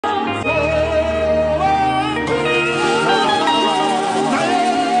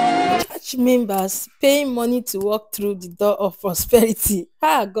church members paying money to walk through the door of prosperity.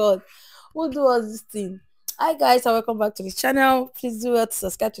 Ah, God, who do all this thing? Hi, guys, and welcome back to the channel. Please do well to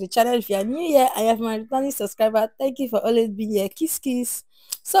subscribe to the channel if you are new here. I have my returning subscriber. Thank you for always being here. Kiss, kiss.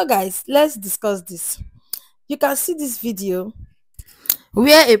 So, guys, let's discuss this. You can see this video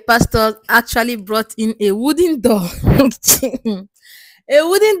where a pastor actually brought in a wooden door. A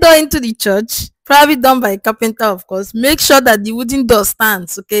wooden door into the church, probably done by a carpenter, of course. Make sure that the wooden door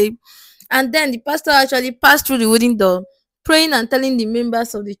stands, okay? And then the pastor actually passed through the wooden door, praying and telling the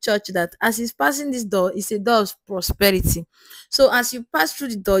members of the church that as he's passing this door, it's a door of prosperity. So as you pass through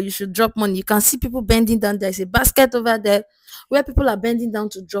the door, you should drop money. You can see people bending down. There's a basket over there where people are bending down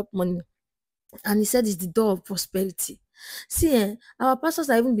to drop money. And he said it's the door of prosperity. See, our pastors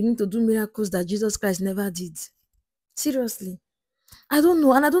are even beginning to do miracles that Jesus Christ never did. Seriously. I don't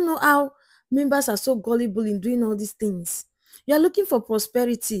know. And I don't know how members are so gullible in doing all these things. You are looking for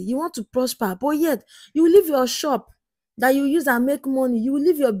prosperity. You want to prosper, but yet you will leave your shop that you use and make money. You will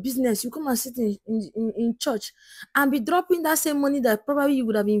leave your business. You come and sit in church and be dropping that same money that probably you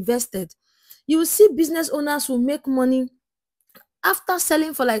would have invested. You will see business owners who make money after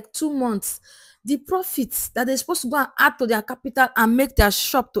selling for like 2 months. The profits that they're supposed to go and add to their capital and make their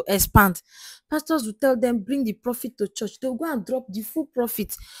shop to expand, pastors will tell them bring the profit to church. They'll go and drop the full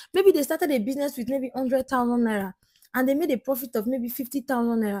profit. Maybe they started a business with maybe 100,000 naira and they made a profit of maybe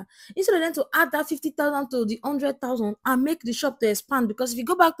 50,000 naira. Instead of them to add that 50,000 to the 100,000 and make the shop to expand, because if you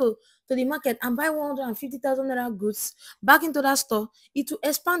go back to the market and buy 150,000 naira goods back into that store, it will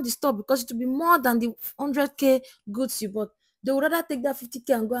expand the store because it will be more than the 100k goods you bought. They would rather take that 50k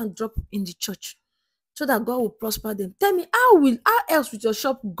and go and drop in the church so that God will prosper them. Tell me, how else will your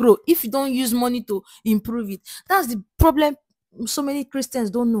shop grow if you don't use money to improve it? That's the problem so many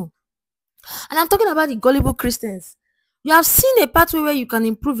Christians don't know. And I'm talking about the gullible Christians. You have seen a pathway where you can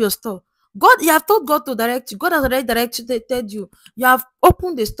improve your store. You have told God to direct you. God has already directed you. You have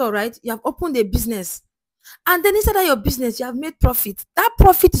opened a store, right? You have opened a business. And then inside of your business, you have made profit. That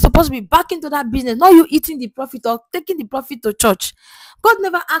profit is supposed to be back into that business, not you eating the profit or taking the profit to church. God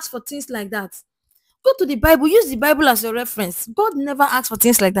never asks for things like that. Go to the Bible, use the Bible as your reference. God never asks for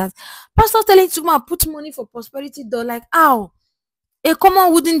things like that. Pastor telling you to go and put money for prosperity door, like how? A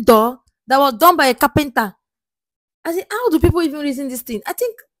common wooden door that was done by a carpenter. I say, how do people even reason this thing? I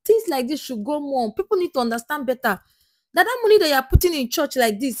think things like this should go more. People need to understand better that money that you are putting in church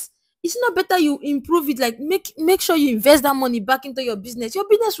like this, it's not better you improve it, like make sure you invest that money back into your business. Your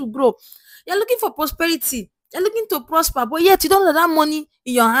business will grow. You're looking for prosperity. You're looking to prosper, but yet you don't let that money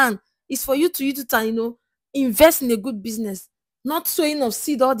in your hand. It's for you to use it and, invest in a good business, not sowing of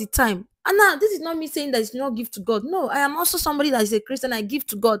seed all the time. And now, this is not me saying that you should not give to God. No, I am also somebody that is a Christian. I give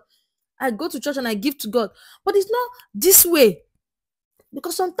to God. I go to church and I give to God. But it's not this way.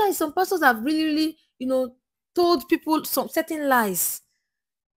 Because sometimes some pastors have really, told people some certain lies.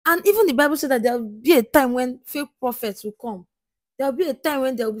 And even the Bible said that there will be a time when fake prophets will come. There will be a time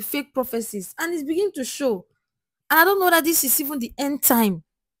when there will be fake prophecies. And it's beginning to show. And I don't know that this is even the end time.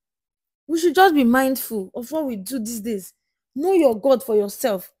 We should just be mindful of what we do these days. Know your God for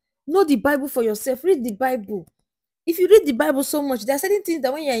yourself. Know the Bible for yourself. Read the Bible. If you read the Bible so much, there are certain things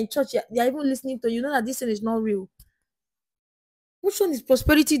that when you're in church, you're even listening to, you know that this thing is not real. Which one is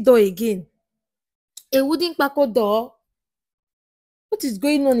prosperity door again? A wooden kpako door? What is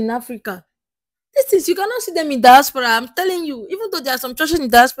going on in Africa? These things, you cannot see them in diaspora. I'm telling you, even though there are some churches in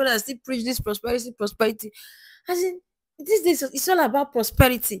diaspora that still preach this prosperity. As in, these days, it's all about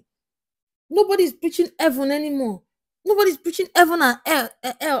prosperity. Nobody's preaching heaven anymore. Nobody's preaching heaven and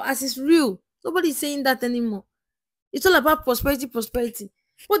hell as it's real. Nobody's saying that anymore. It's all about prosperity.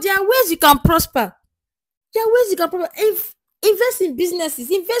 But there are ways you can prosper. Invest in businesses.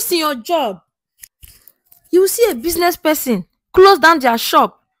 Invest in your job. You will see a business person close down their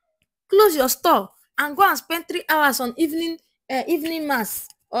shop, close your store, and go and spend 3 hours on evening mass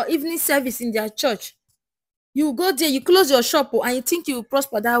or evening service in their church. You go there, you close your shop, and you think you will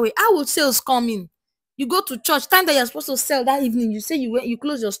prosper that way. How will sales come in? You go to church, time that you're supposed to sell that evening, you say you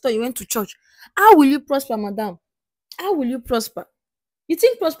close your store, you went to church. How will you prosper, madam? How will you prosper? You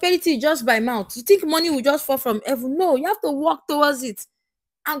think prosperity is just by mouth? You think money will just fall from heaven? No, you have to work towards it.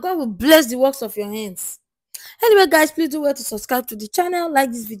 And God will bless the works of your hands. Anyway, guys, please do well to subscribe to the channel.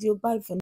 Like this video. Bye for now.